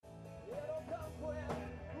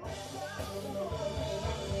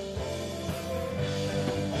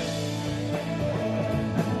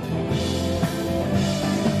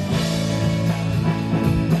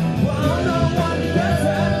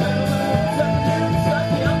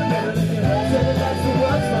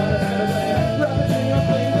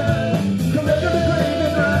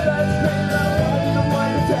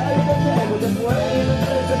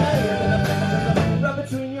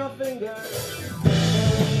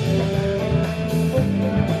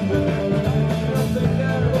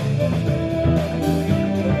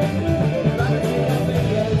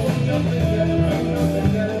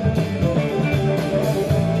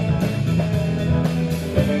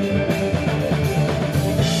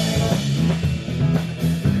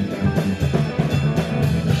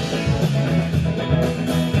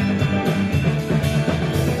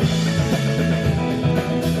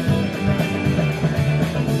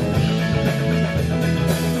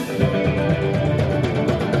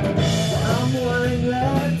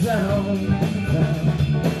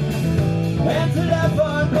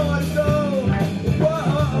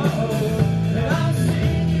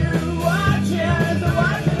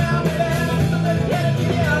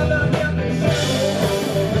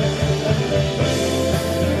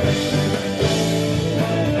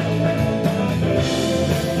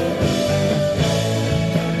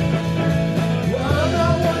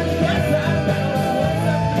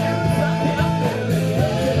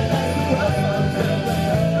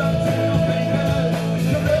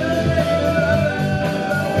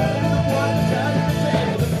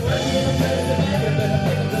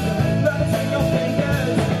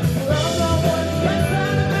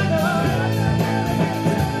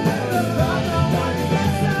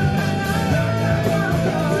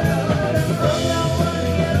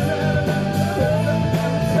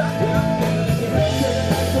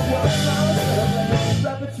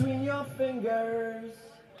between your fingers.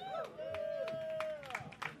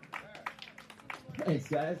 Thanks,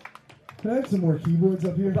 guys. Can I have some more keyboards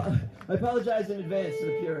up here? I apologize in advance to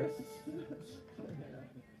the purists.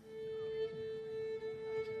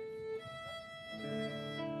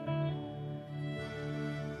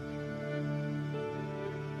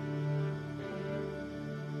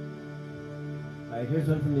 All right, here's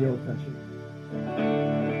one from the old country.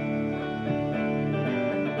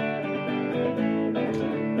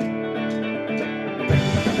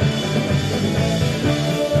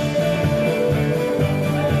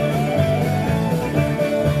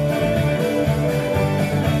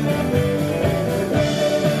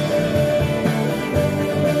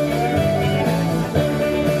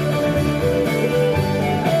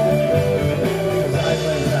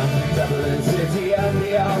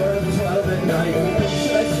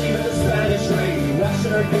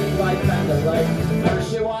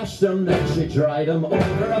 First she washed them, then she dried them over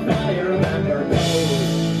a fire of amber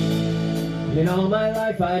gold. In all my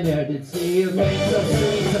life I ne'er did see a maid so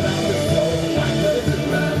sweet about the soul.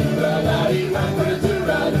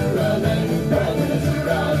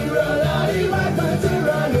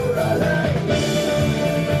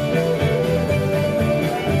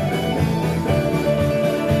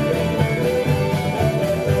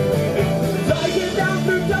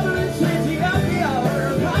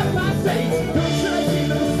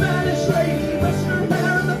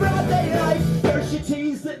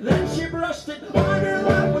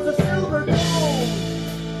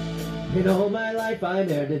 In all my life I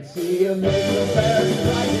ne'er did see a maid so fair as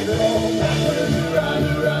I did roll.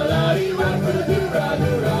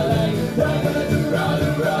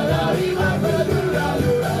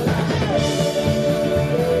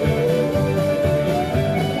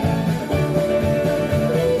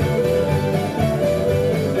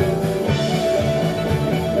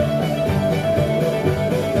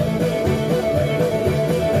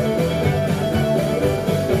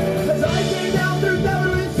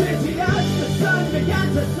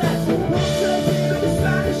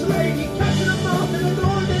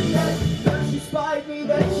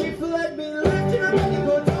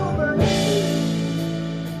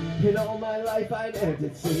 In all my life I never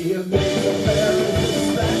did see a maid so fair as the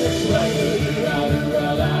Spanish lady.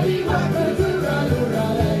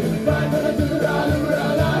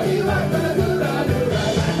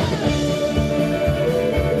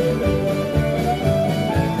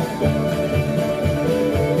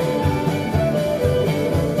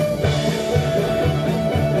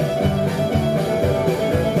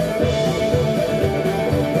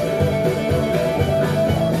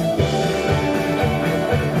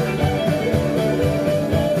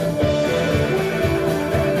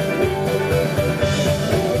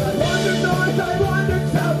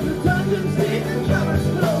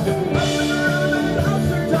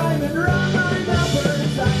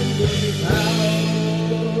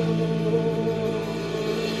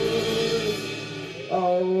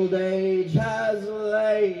 Old age has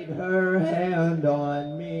laid her hand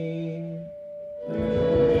on me.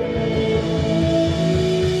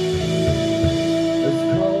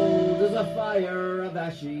 As cold as a fire of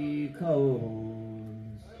ashy coals.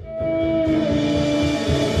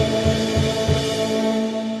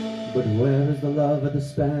 But where is the love of the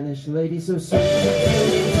Spanish lady so sweet?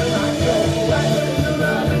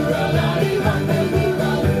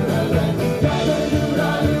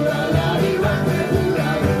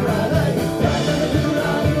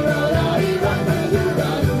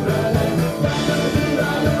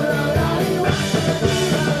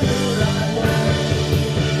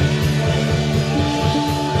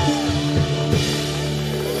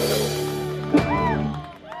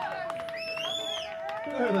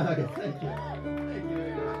 Thank you. Thank you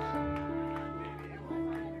very much.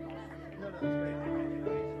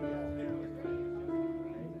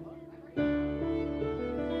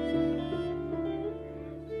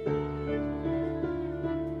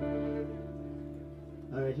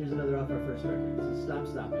 All right, here's another off our first record. This is Stop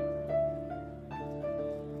Stopping.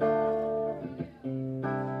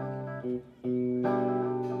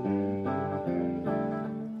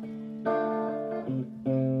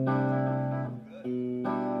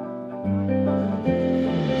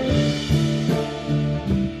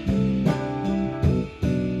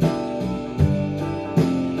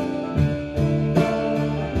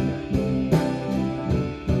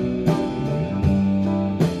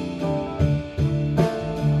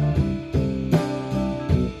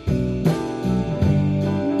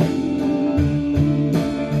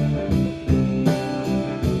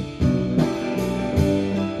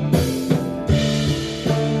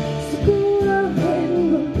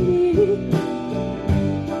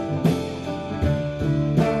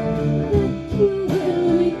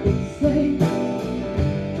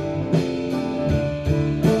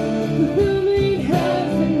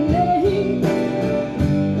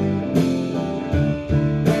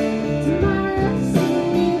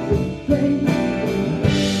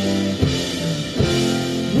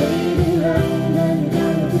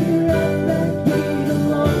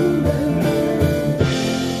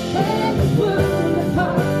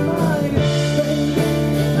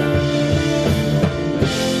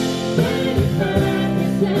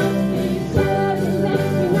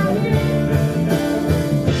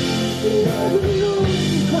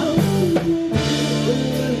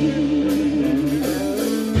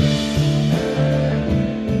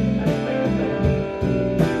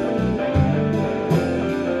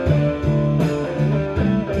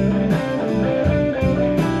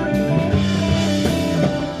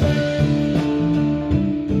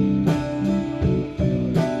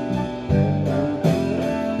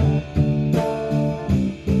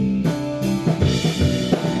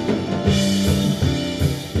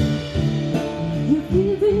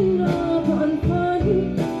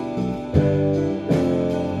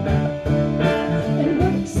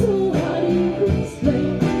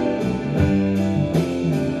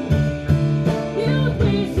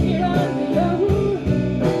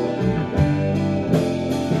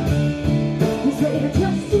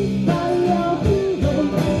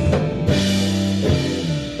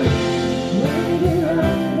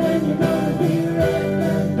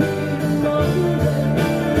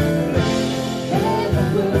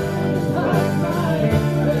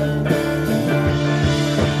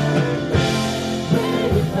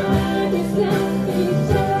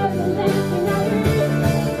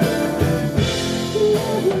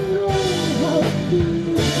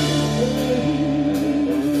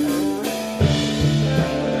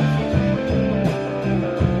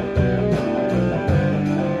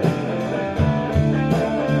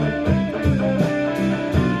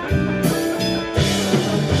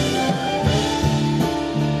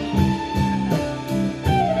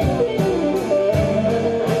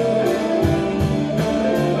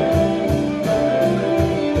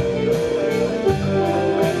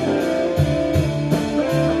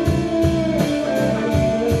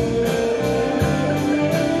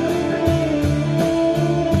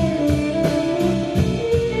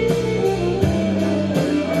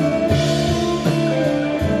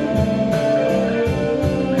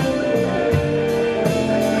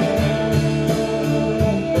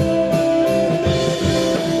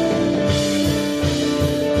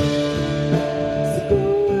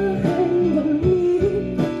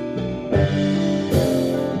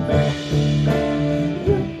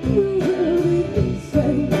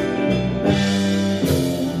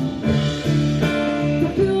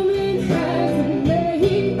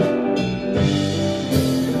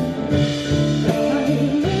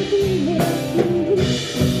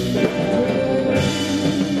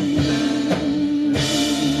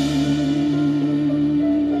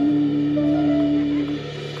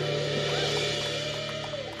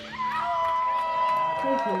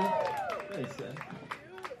 Thank you. Thanks, man.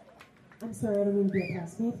 I'm sorry, I don't mean to be a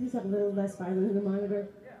pest. May I please have a little less violent in the monitor?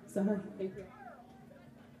 Sorry. Thank you.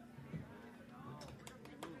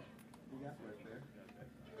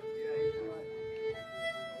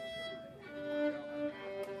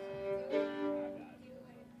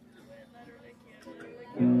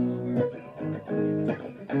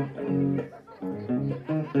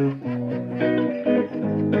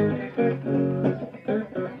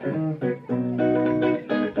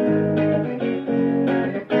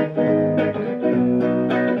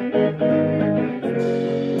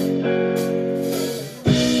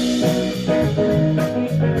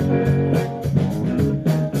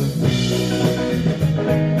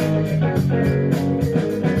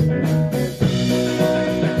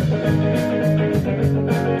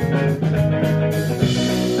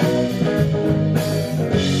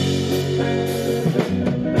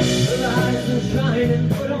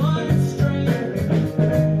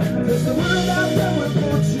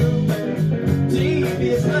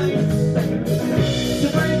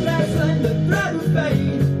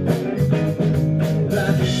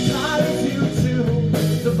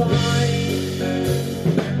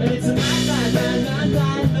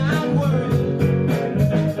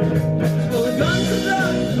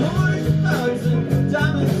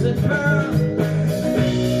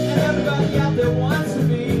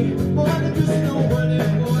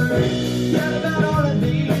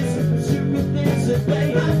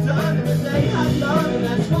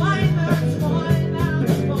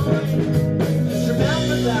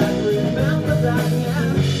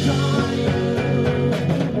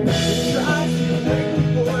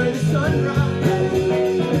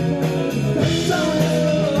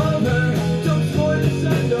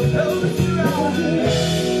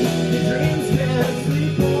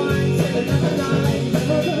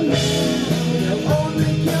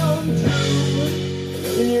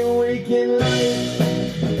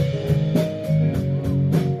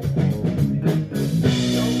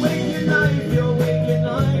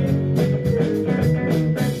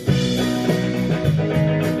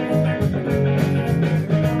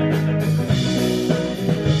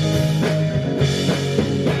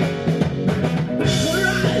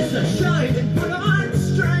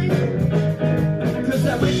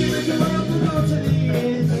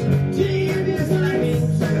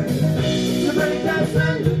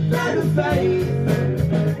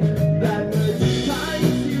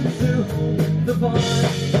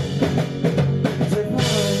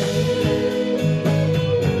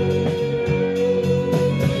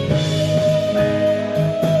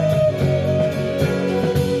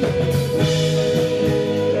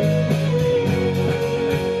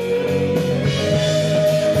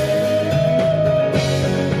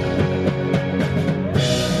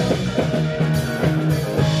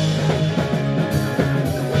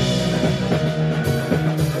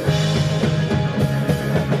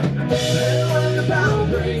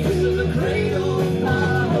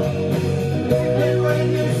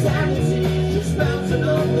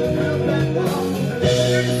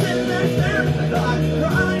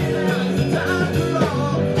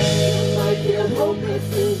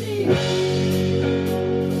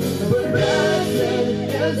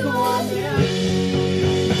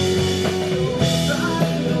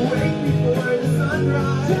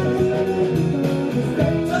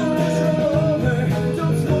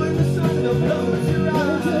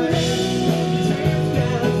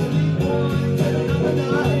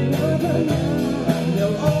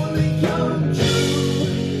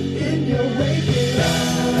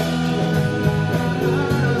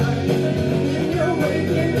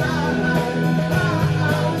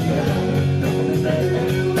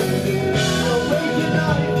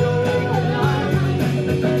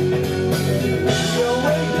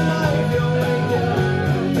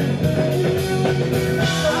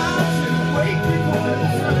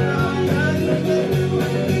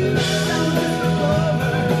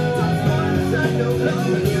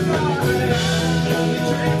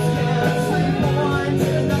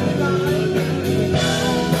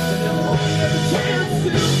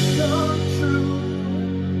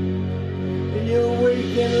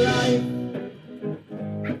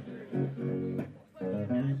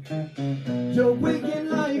 You're waking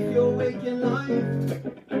life, you're waking life.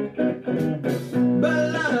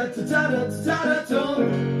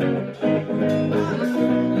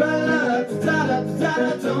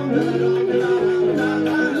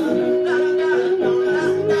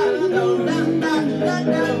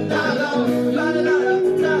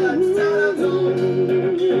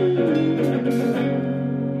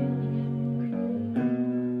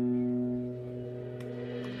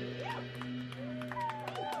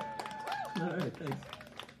 All right, thanks.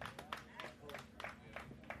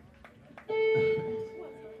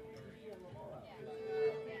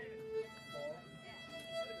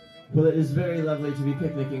 Well, it is very lovely to be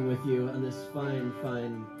picnicking with you on this fine,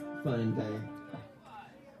 fine, fine day.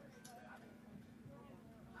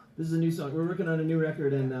 This is a new song. We're working on a new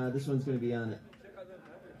record, and this one's going to be on it.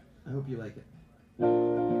 I hope you like it.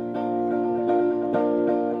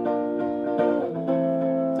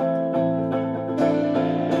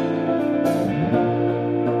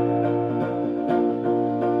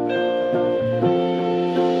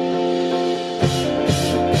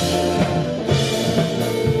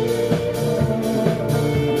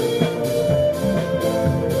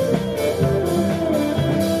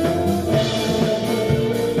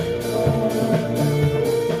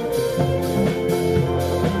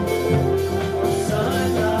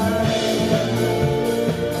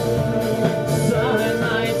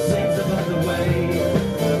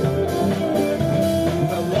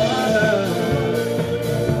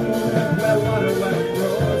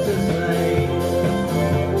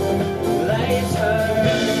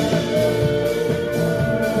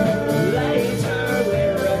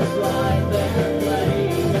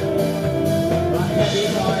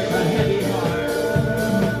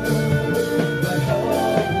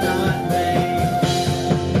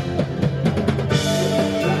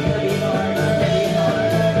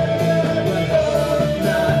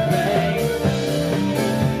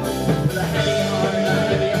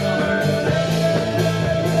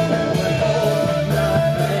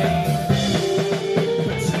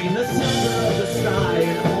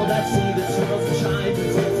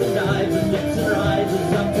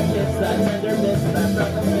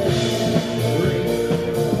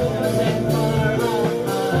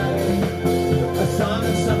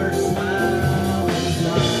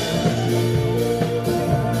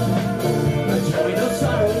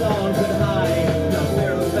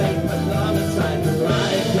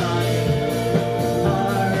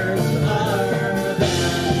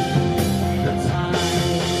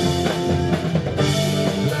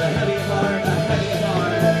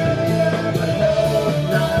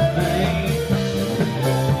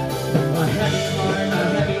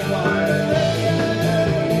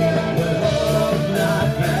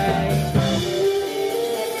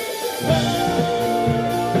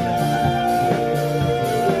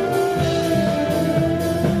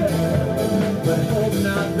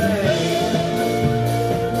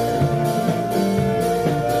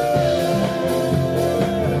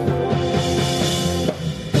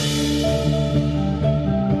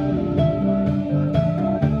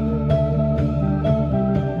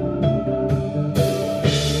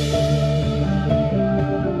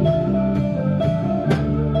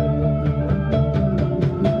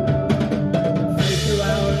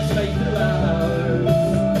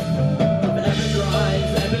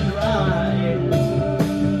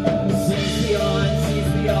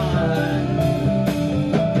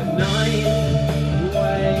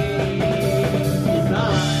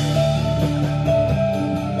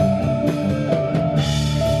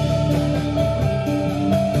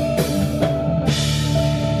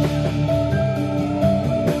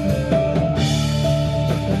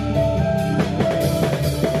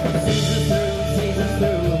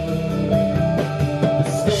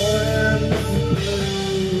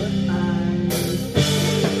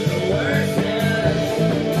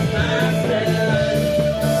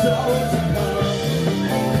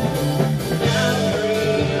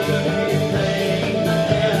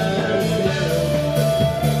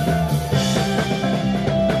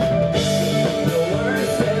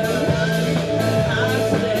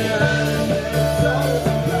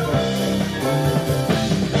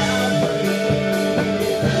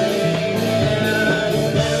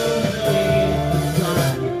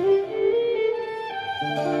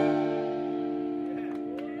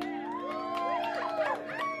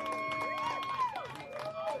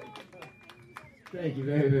 Thank you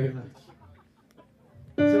very, very much.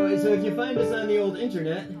 So if you find us on the old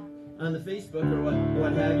internet, on the Facebook or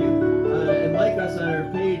what have you, and like us on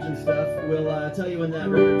our page and stuff, we'll tell you when that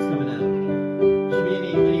record's coming out. Should be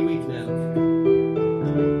any week now.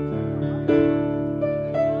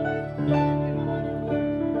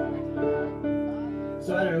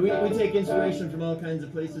 So I don't know. We take inspiration from all kinds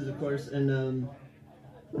of places, of course, and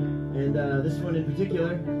this one in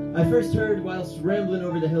particular, I first heard whilst rambling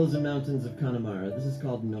over the hills and mountains of Connemara. This is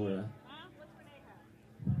called Nora.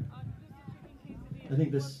 I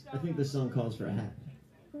think this song calls for a hat.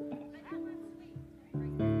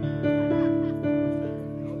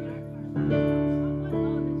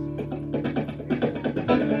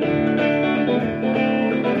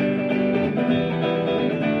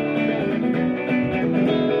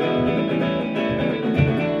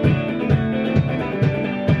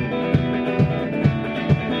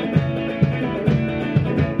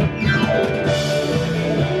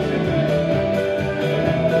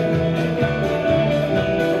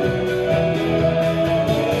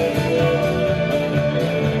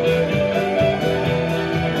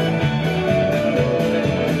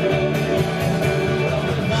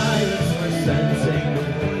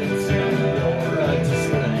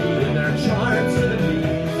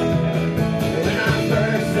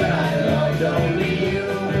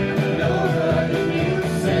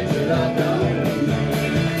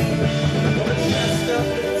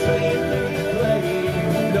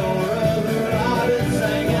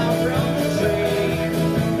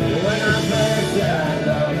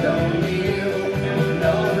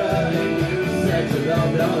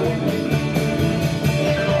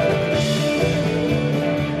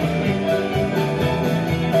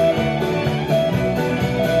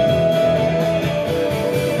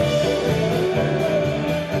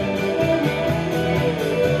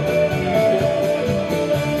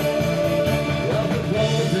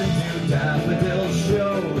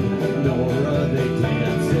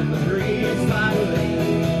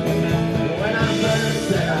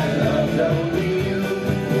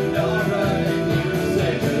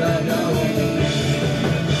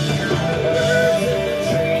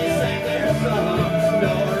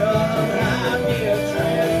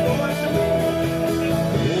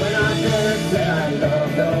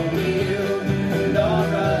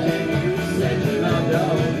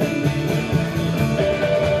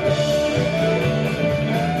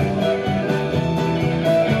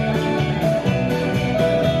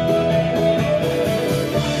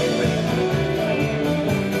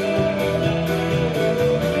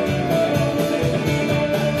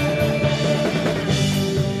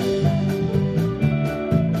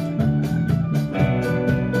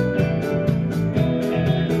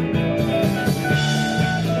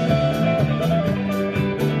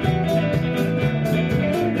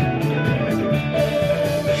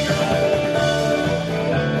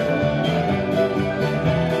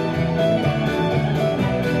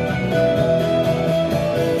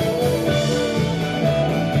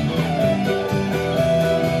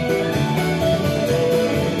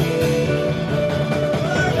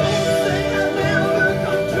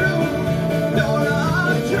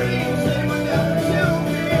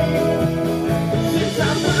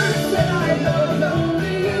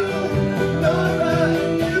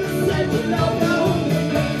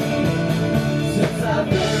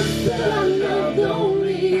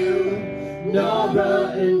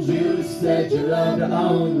 Nora and Juice said you loved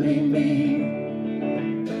only me.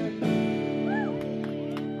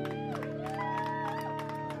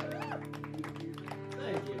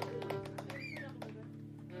 Thank you.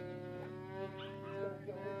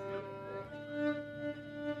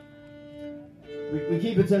 We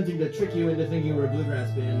keep attempting to trick you into thinking we're a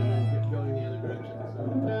bluegrass band and then going the other direction.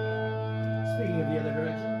 So, speaking of the other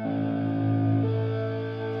direction.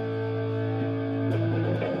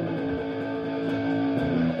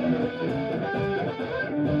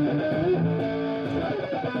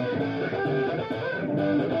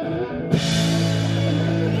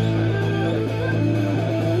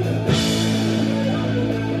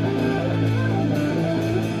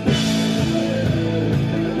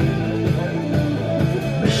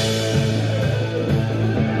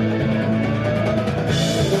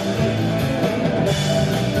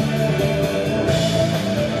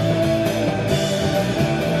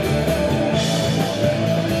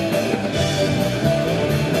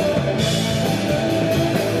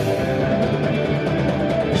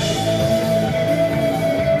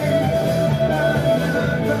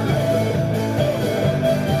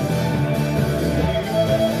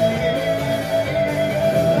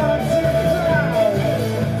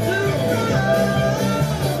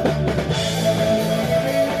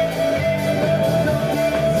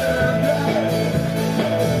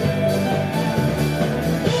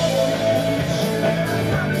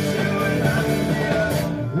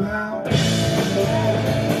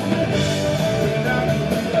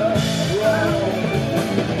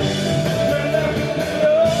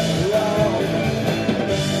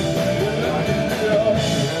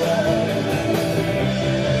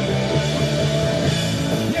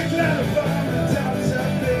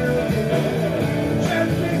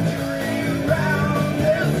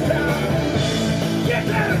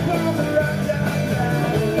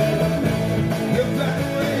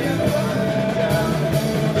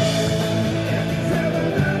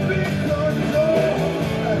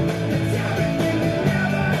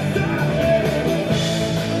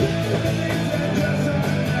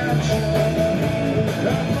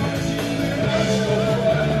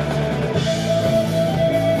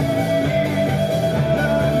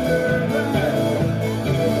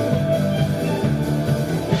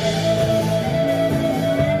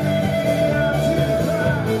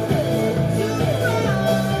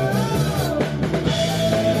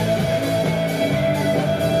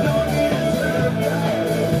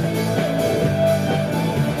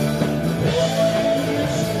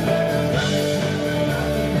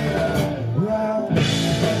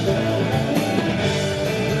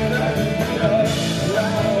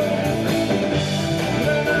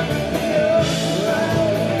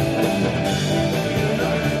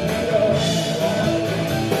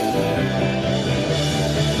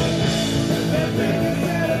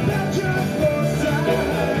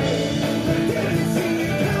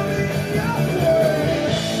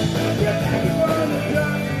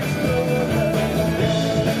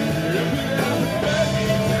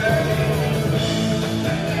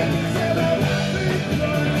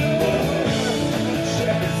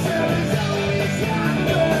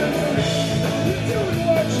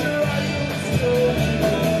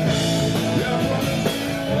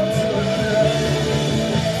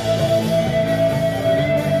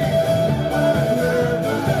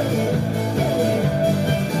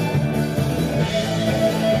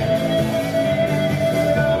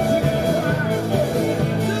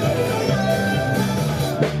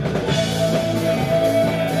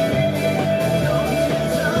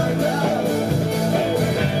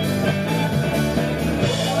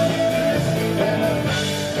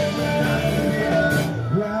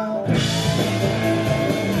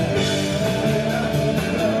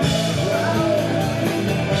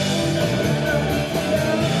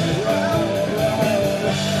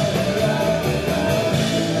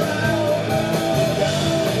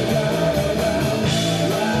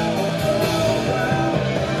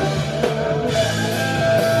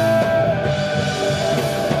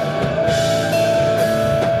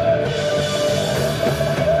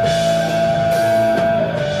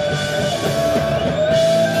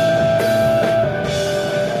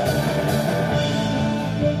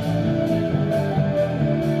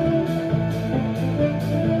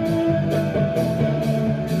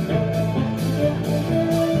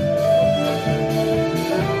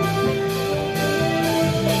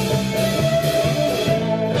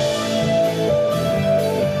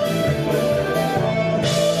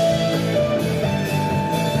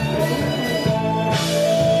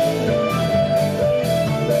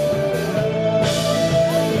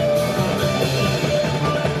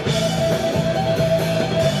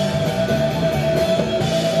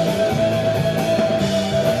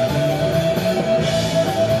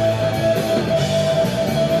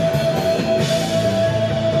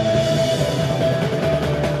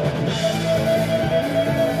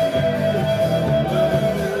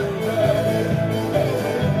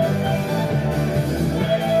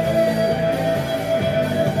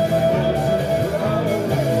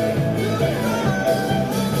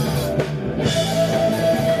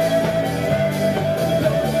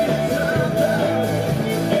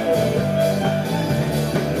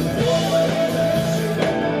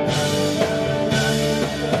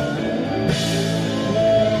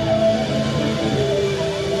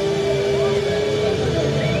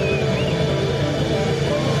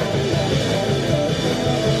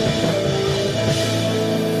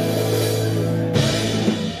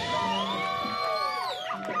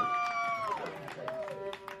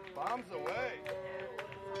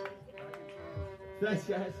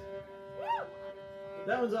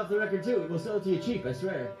 That one's off the record too. We'll sell it to you cheap, I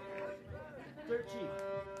swear. Dirt cheap.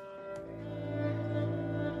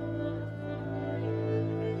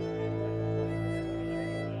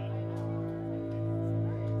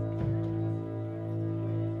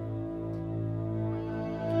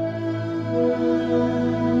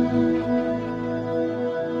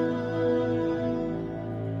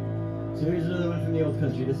 So here's another one from the old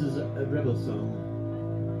country. This is a rebel song.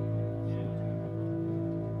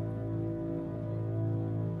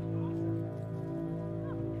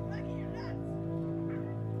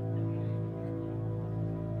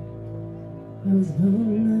 I was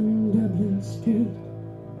born on Dublin Street,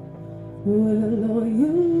 where the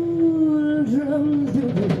loyal drums do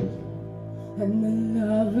beat, and the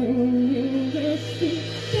loving English speak.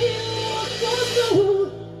 They walk us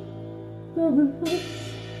the hearts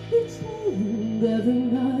each day and every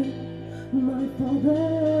night. My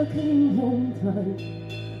father came home tired.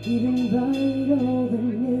 He'd invite all the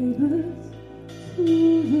neighbors to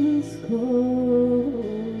his call.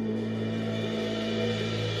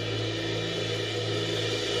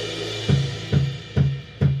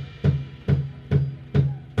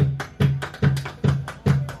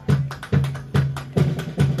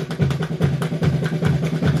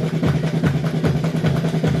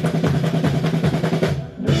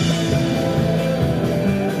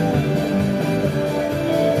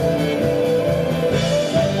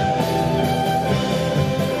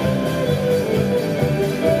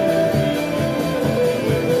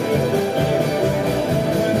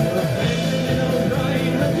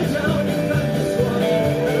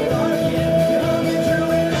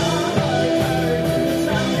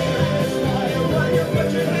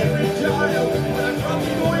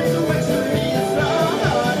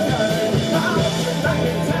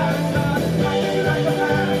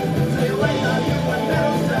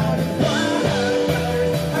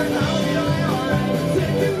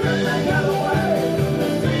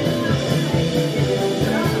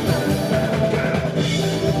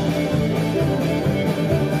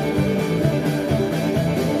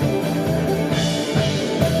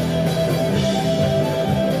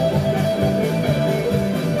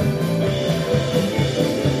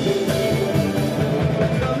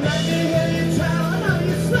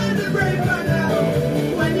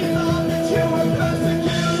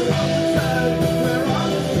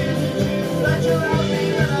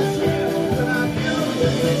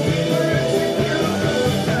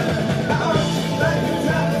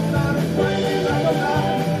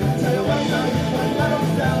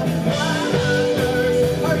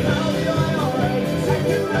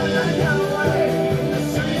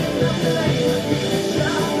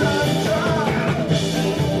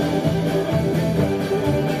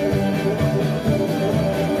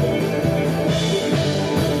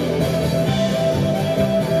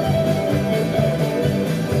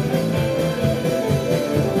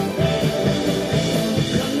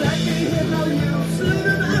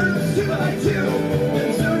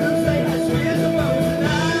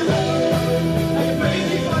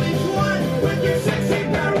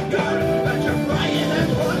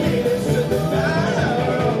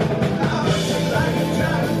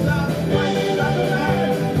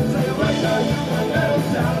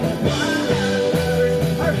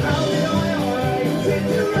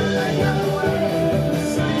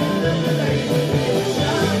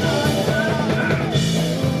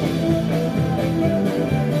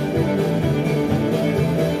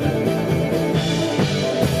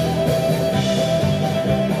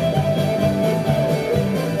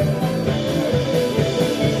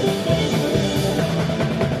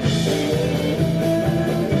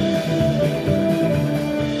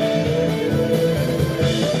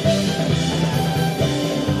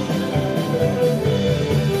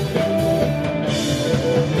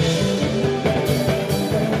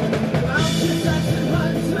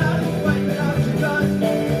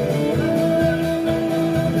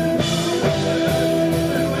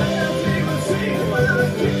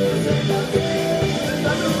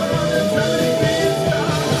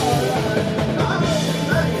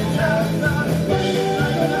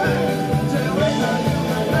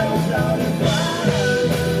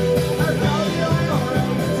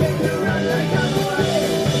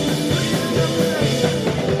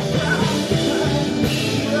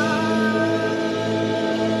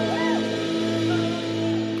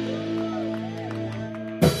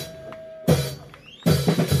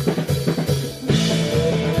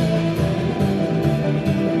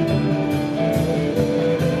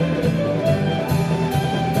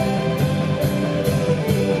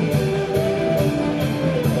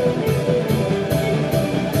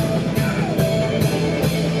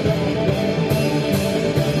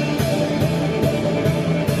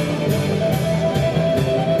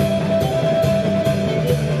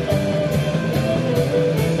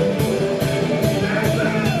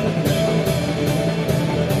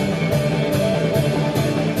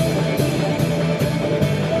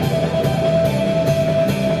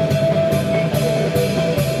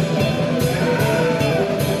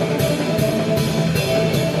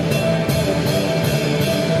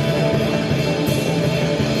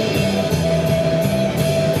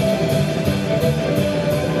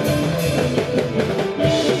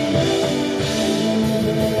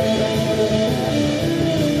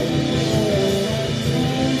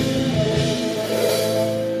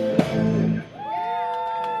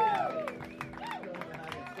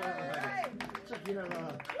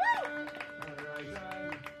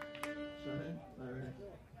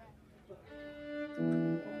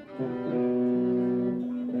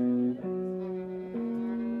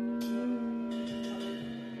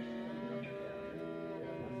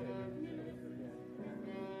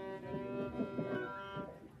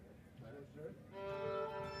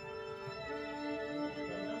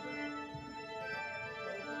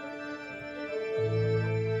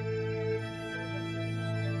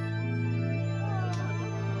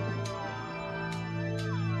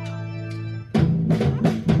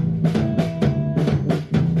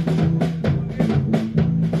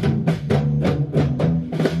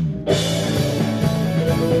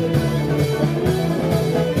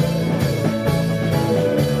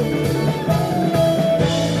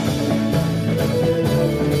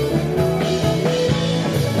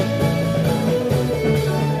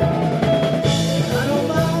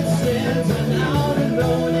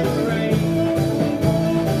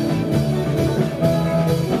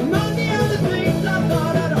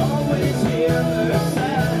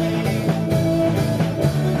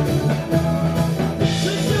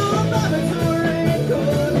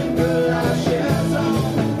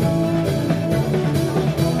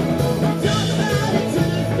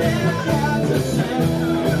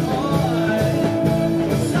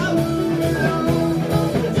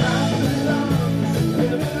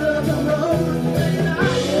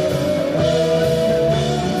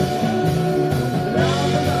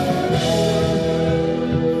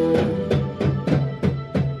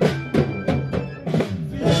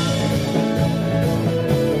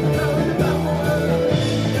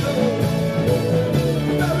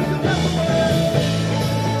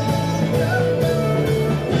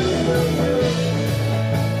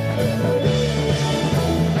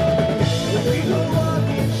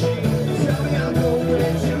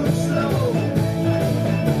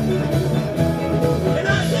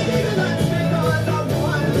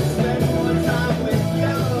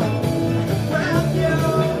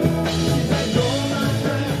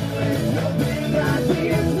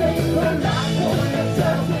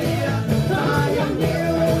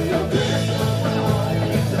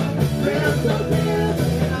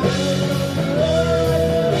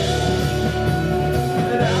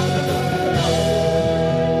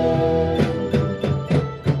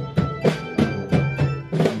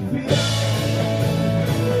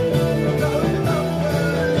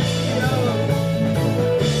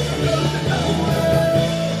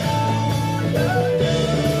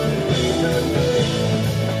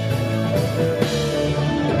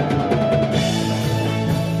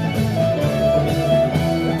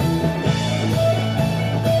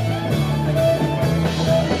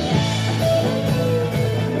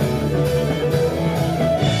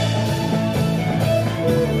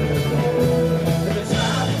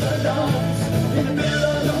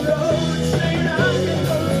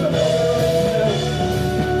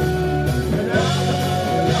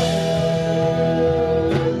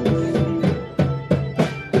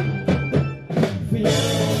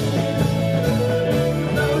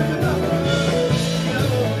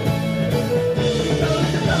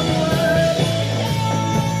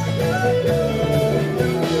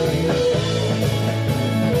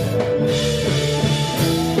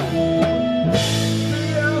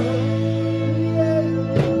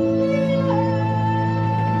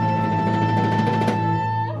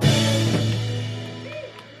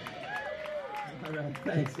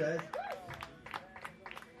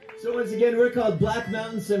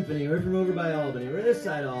 Mountain Symphony. We're from over by Albany. We're this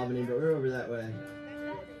side of Albany, but we're over that way.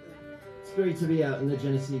 It's great to be out in the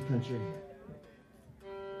Genesee country.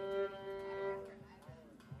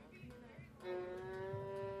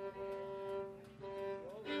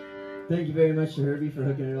 Thank you very much to Herbie for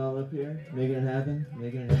hooking it all up here, making it happen,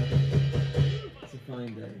 It's a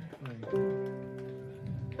fine day. Fine day.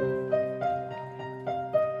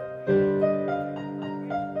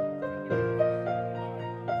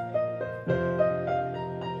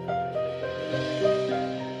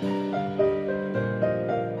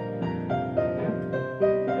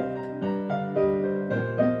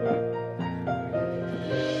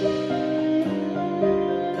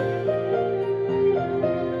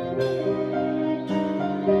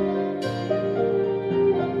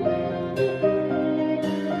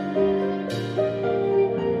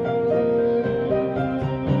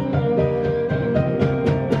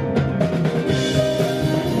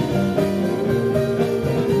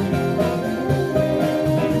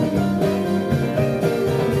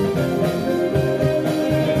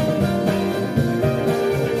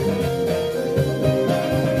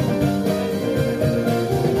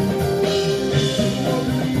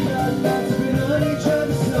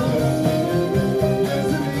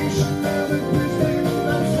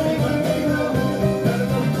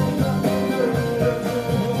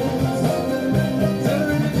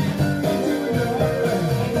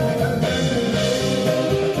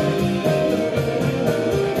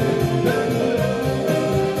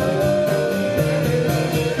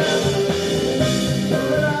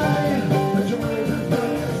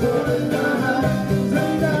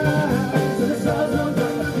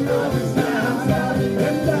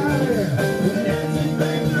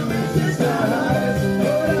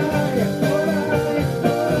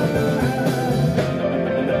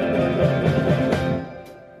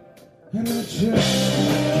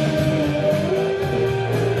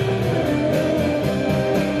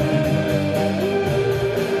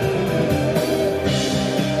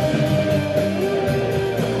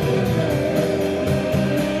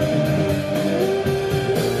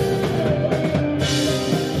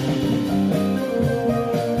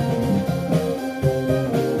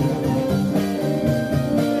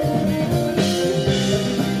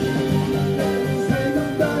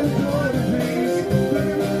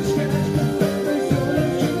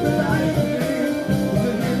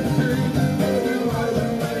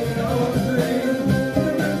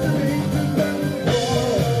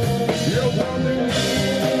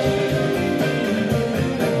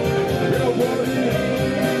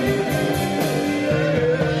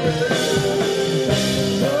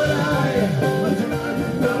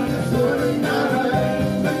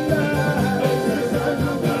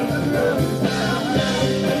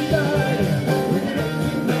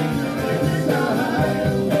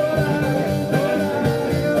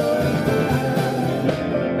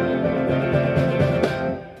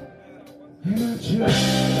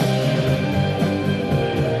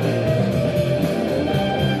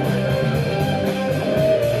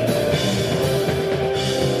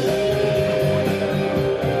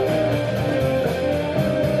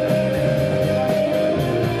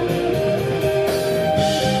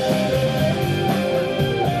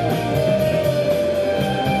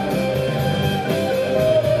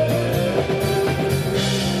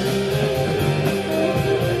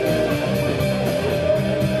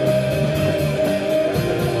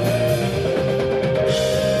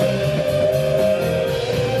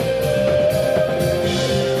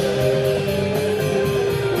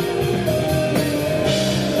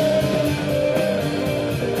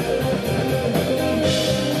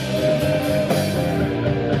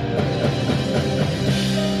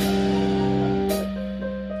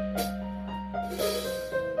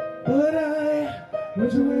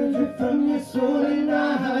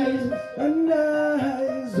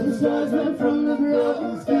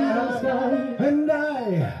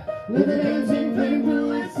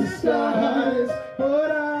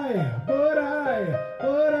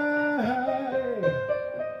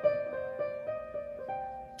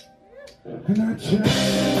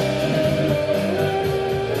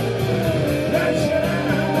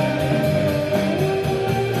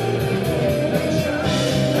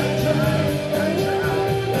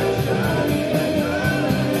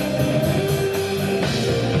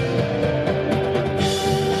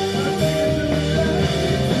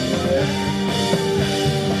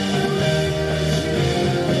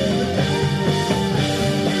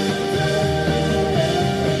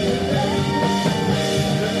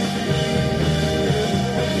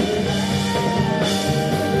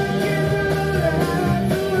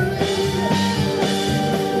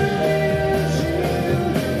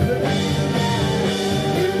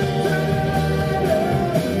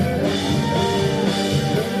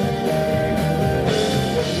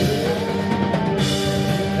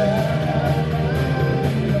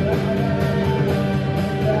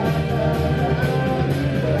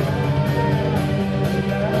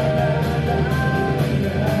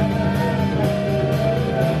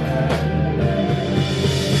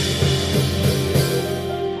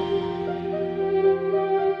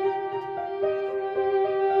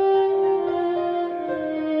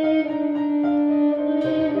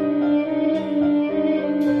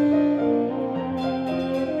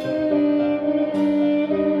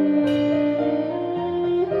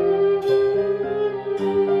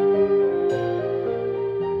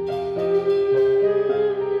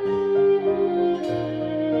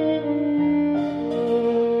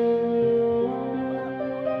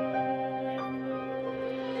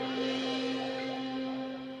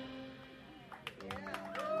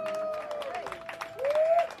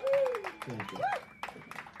 Thank you.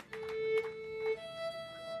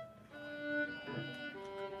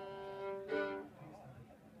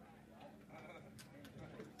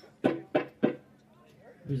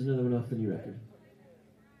 Here's another one off the new record.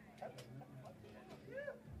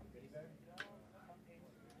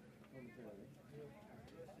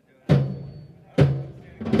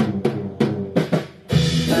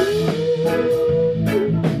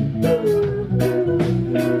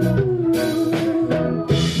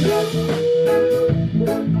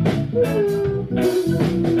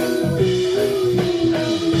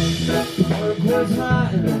 Work was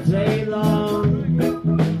hot and the day long.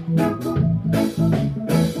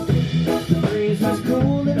 The breeze was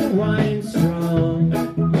cool and the wine strong.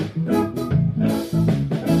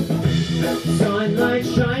 Sunlight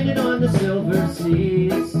shining on the silver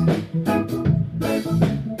seas.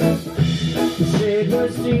 The shade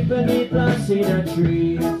was deep beneath the cedar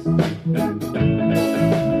trees. These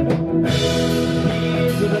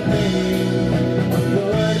are the things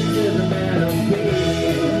afforded to the man of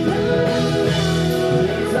peace.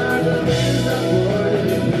 These are the things afforded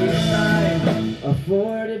in peace time,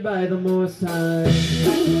 afforded by the Most High.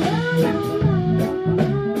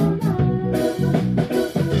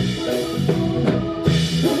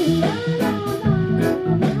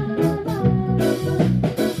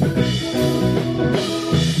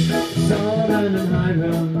 Solomon and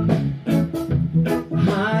Hiram,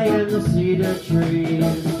 high in the cedar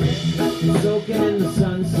trees, soaking in the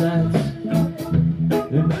sunset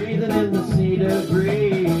and breathing in the cedar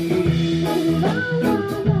breeze.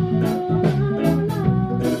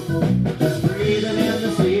 Just breathing in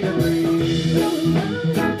the cedar breeze.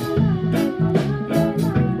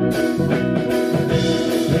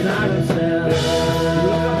 And I was there,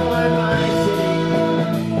 look upon my city,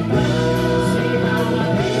 see how my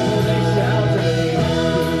people they shelter me,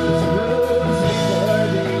 roofs before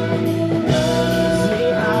me, see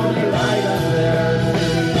how they light up their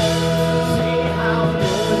city, see how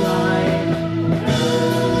moonlight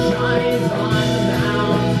shines on the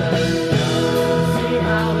mountains, see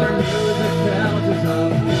how their music belches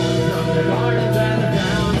up from the gardens and the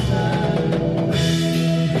downstairs.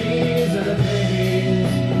 These are the things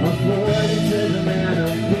afforded to the man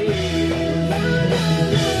of peace.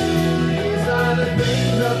 These are the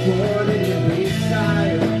things afforded in peace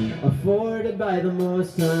time, afforded by the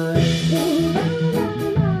Most High.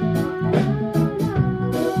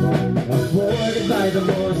 Afforded by the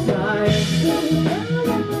Most High.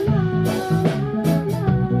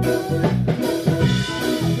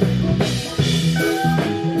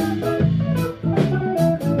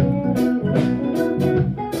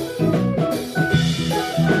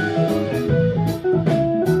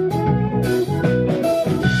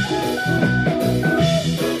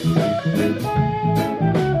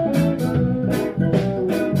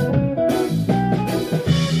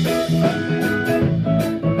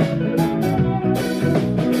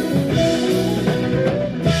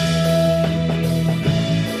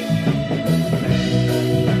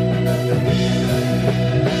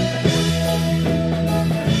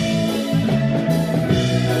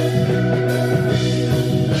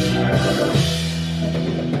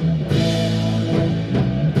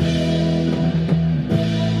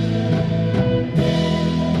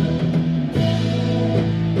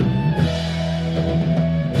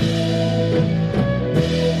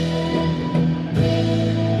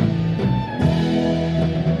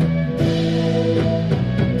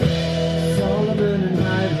 Solomon and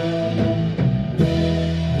Hiram,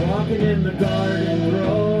 walking in the garden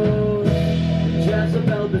road,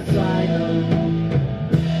 Jezebel beside them,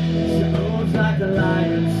 she moves like a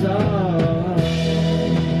lion's soul.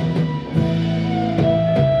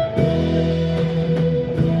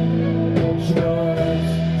 She goes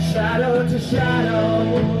shadow to shadow,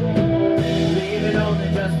 leaving only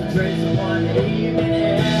just a trace of one evening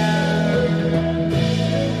air,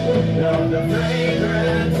 of the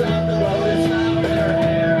fragrance of the lotus flower in her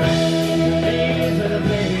hair. These are the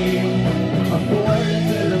things afforded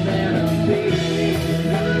to the man of peace.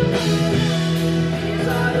 These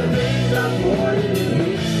are the things afforded in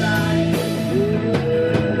peace time.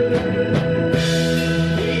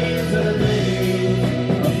 These are the things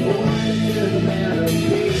afforded to the man of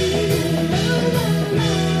peace.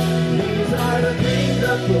 These are the things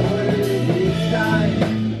afforded in peace time,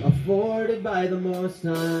 afforded by the Most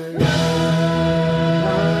High.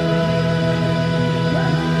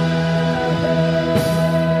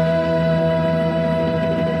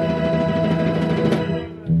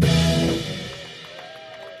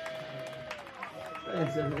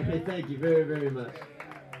 Thanks, everybody. Thank you very, very much.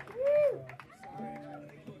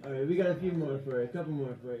 All right, we got a few more for you, a couple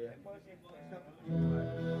more for you.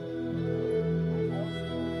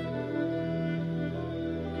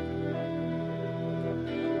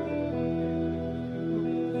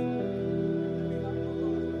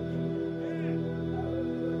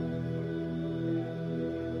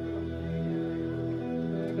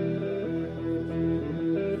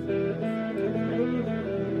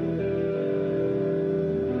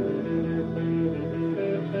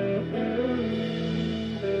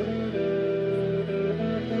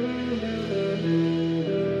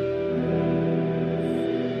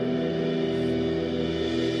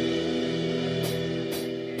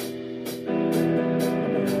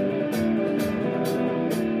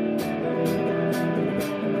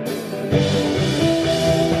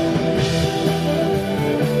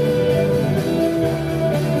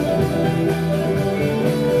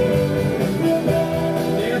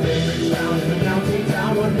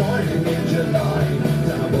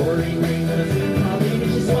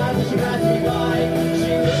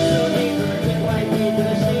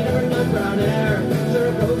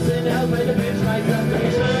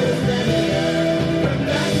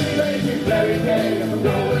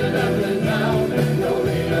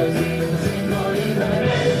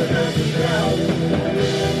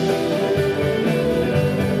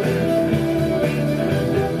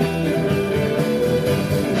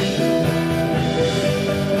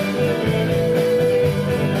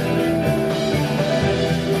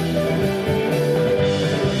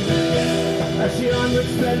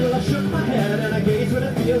 numbered spread, well I shook my head and I gazed with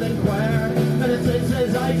a feeling queer. And it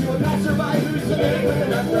says I to a passerby who's the man with the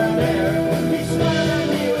nut brown hair. He smiled at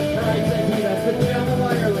me with pride, said he, that's the gem of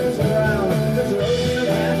Ireland's crown. There's a rose in her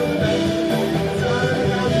hand on the bench, it's on her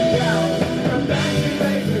mountain gown. From Bantry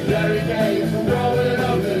Bay to Derry Gay, from Galway to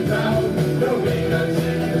Dublin town. No way that's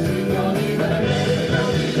in the street on me, but I made it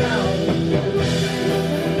mountain down.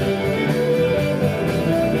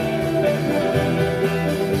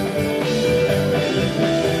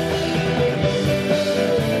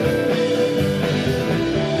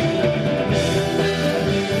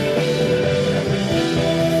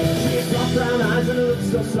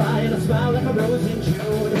 So sly and a smile like a rose in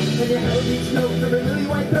June. And you held each note of her lily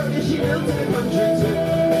white throat as she built in a country tune.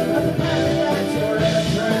 At the pirate dance or at a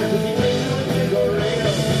trance, as he takes you a jig or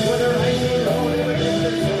rail. When her eyes are rolling with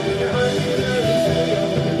her soul, your heart is early steel.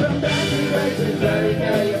 From Bantry Bay to Derry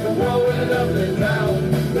Gay, from Galway to Dublin town.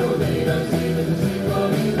 No maid I've seen in the sea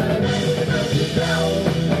calling that I made it mountain down.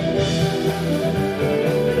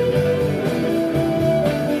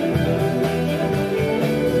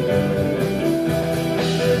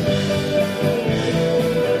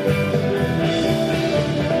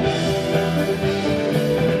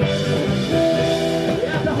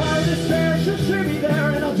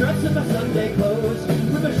 Dressed in my Sunday clothes,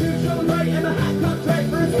 with my shoes shown right and my hat cocked right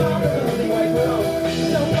for a song with the holy white rose.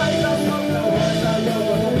 No white, no smoke, no horse, I know,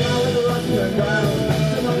 but I'm now in the Rustler ground.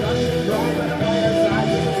 So my lunch is drawn by the fireside,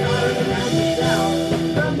 with the star and the mountain down.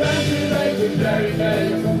 From Bantry Bay to Derry Gay,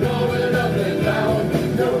 from Galway to Dublin town.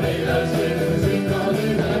 No maid I've seen in the sea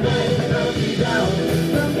calling that I made the mountain down.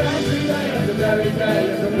 From Bantry Bay to Derry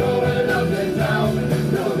Gay, from Galway to Dublin town.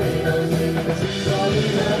 No maid I've seen in the sea calling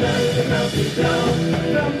that I made the mountain down.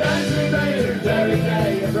 From Bantry Bay to Derry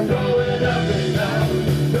Gay, from Galway to Dublin town.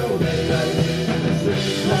 No maid I've seen in the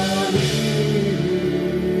sea calling.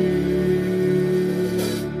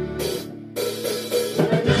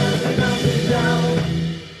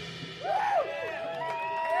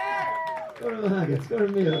 Go to the Haggets. Go to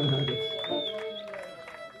me on the Haggets.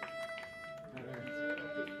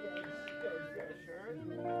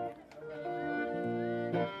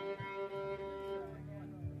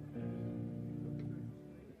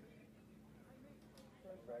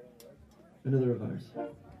 Another of ours.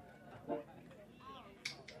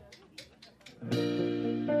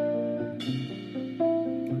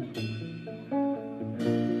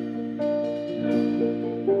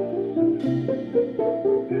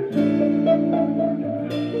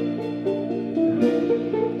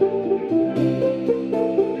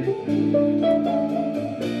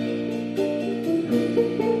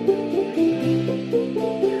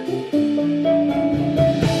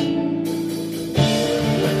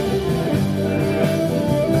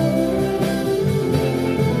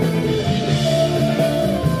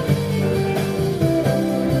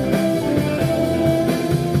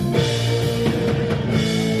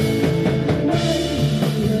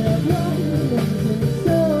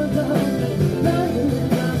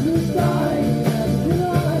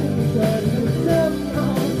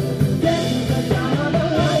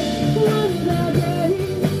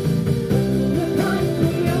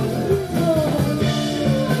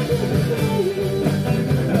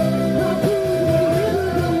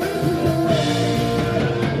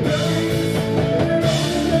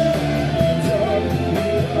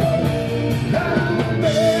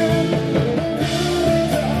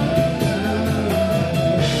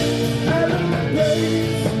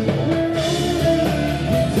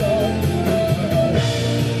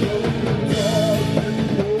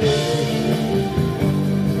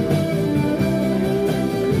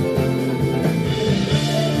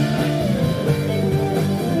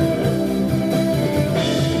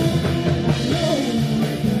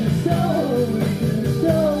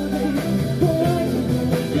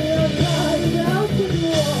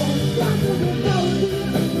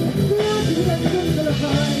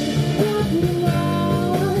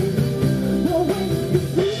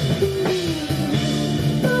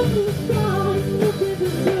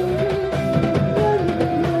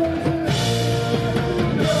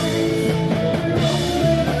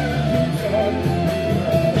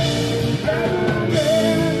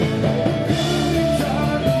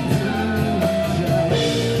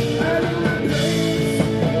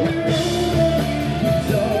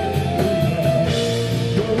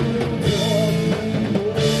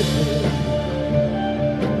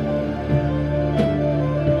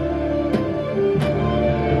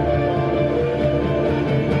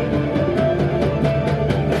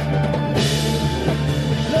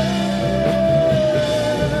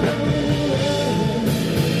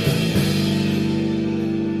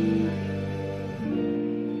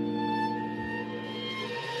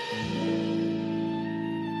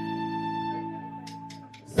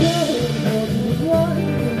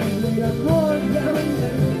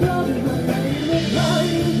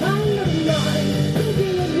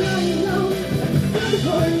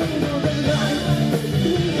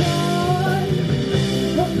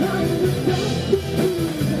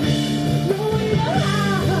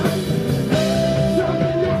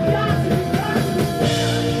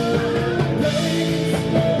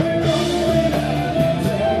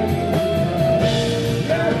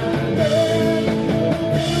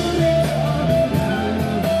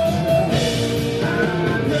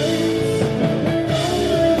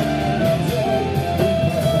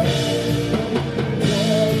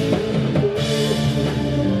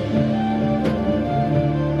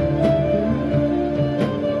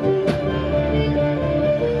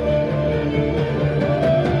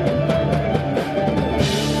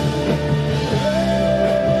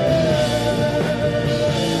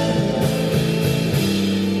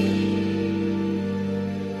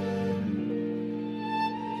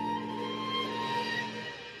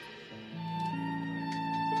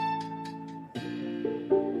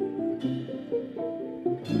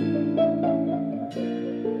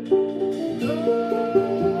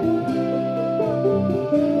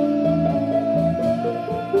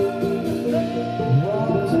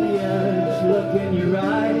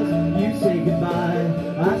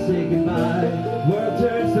 I say goodbye. World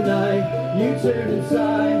turns to night, you turn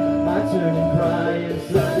inside, I turn and cry, and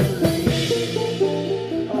suddenly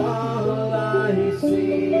all I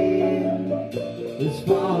see is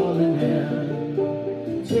falling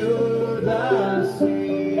into the sea.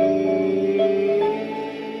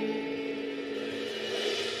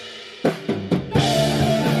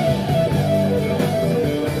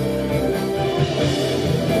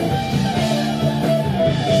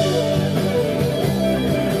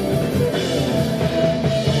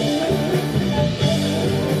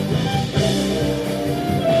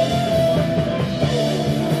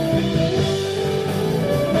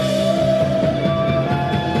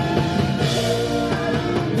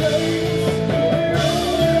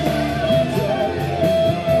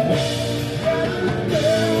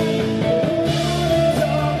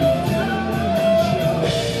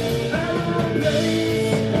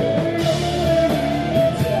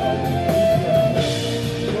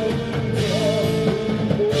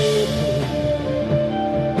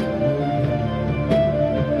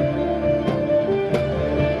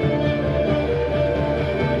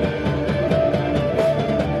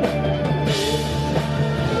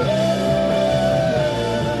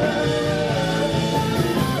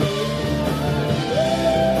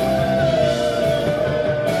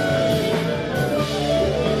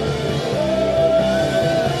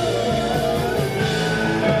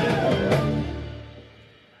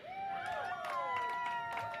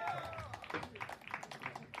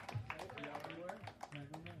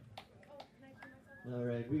 All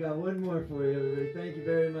right, we got one more for you, everybody. Thank you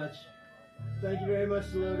very much. Thank you very much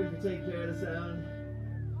to Logan for taking care of the sound.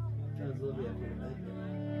 Sounds lovely up here. Thank you.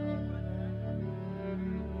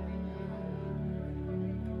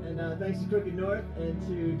 And thanks to Crooked North and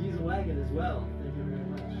to Diesel Wagon as well. Thank you very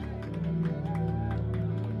much.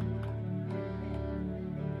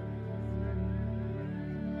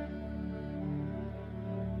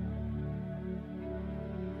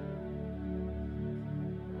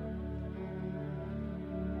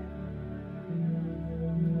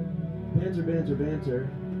 Banter, banter, banter.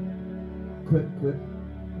 Quip, quip,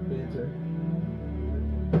 banter.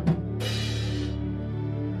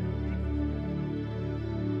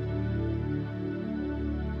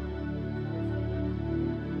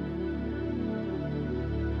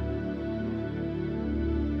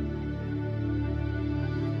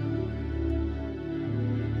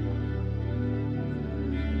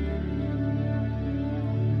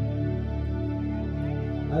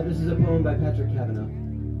 This is a poem by Patrick Kavanagh.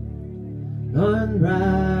 On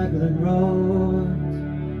Raglan Road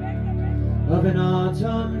of an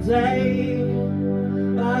autumn day,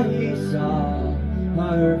 I saw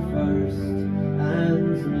her first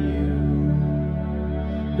and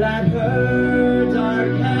knew that her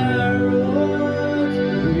dark hair would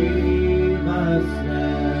weave a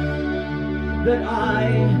snare that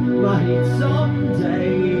I might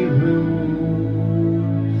someday rue.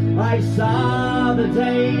 I saw the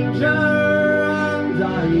danger and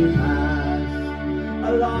I passed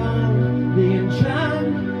along the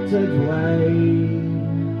enchanted way,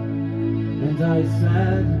 and I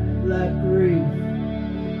said, let grief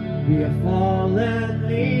be a fallen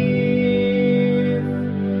leaf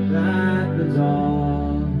at the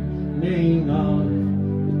dawning of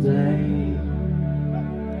the day.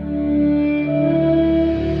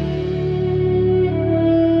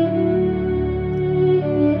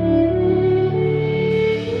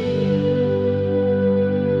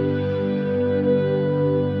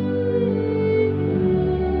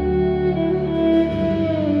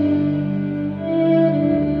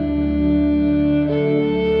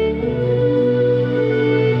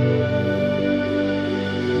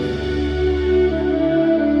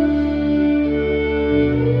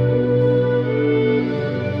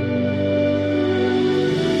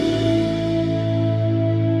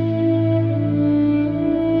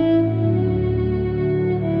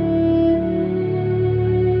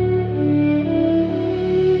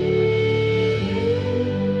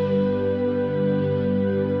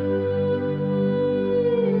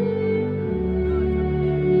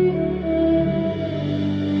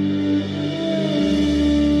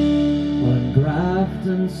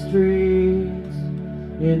 Street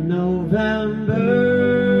in November,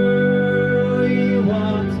 we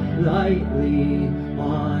walked lightly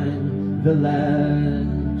on the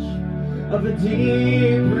ledge of a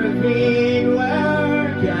deep ravine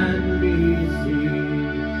where can be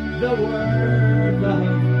seen the worth of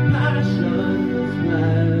passion's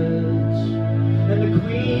pledge, and the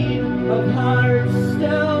queen of hearts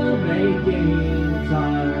still making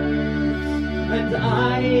tarts, and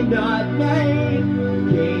I not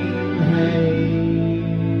making hay.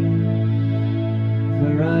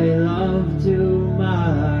 For I love too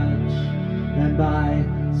much, and by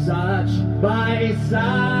such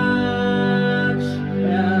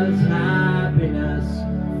as happiness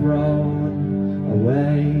thrown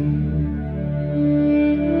away.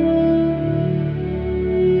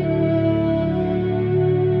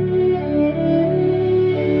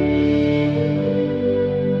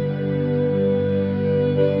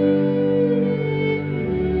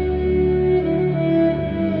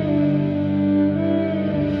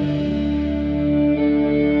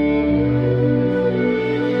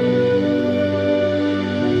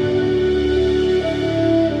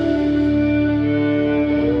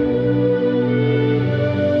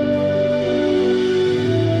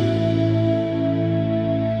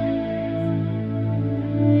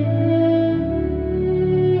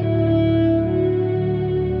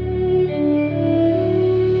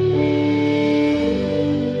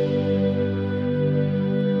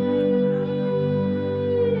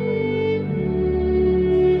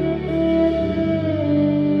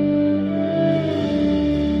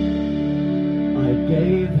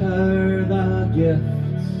 Gave her the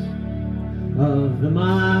gifts of the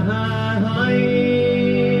mind. I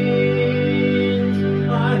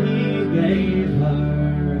gave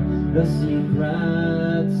her the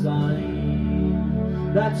secret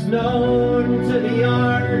sign that's known to the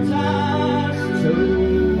artists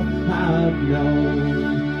who have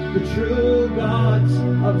known the true gods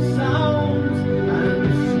of sound and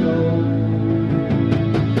stone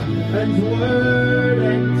and word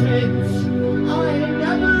and tint. I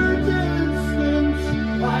never did stint.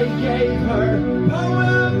 I gave her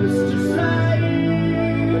poems to say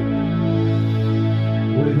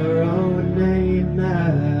with her own name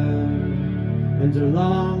there and her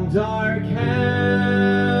long dark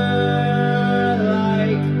hair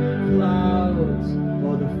like clouds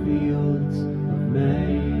o'er the fields of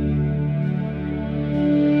May.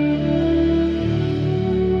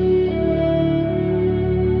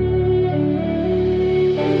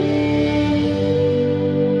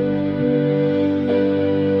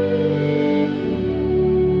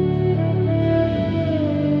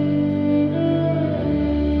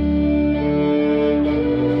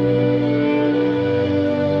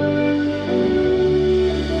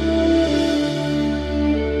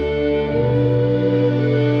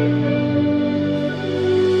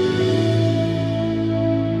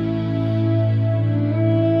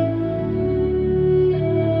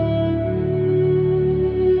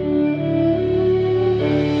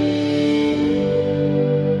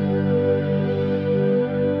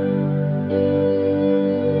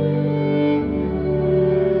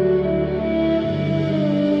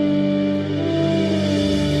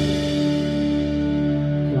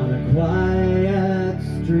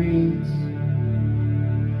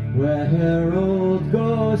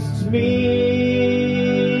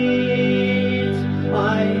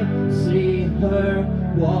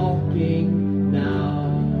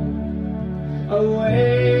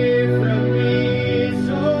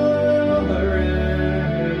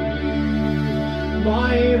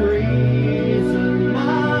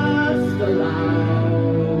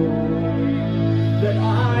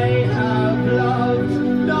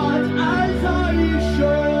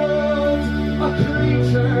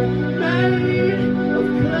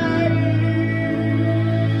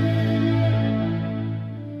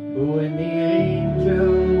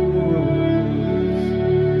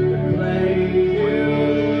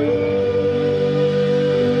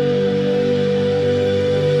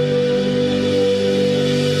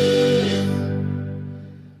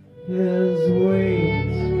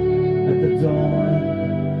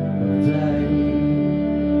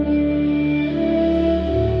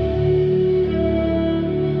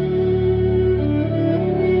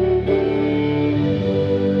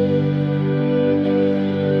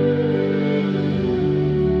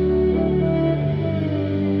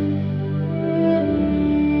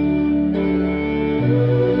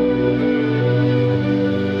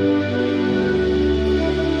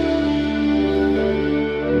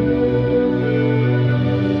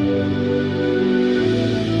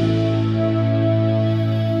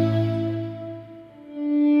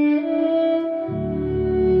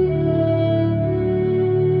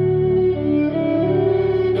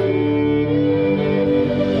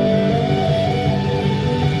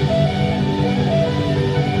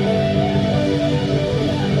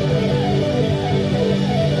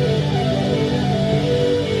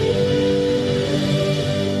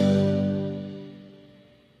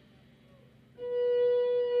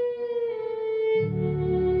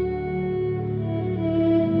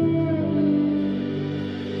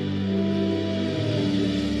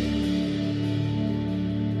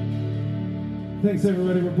 Thanks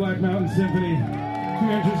everybody. We're Black Mountain Symphony. If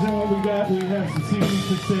you're interested in what we got, we have some CDs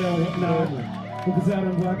for sale and whatnot. Look us out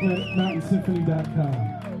on blackmountainsymphony.com.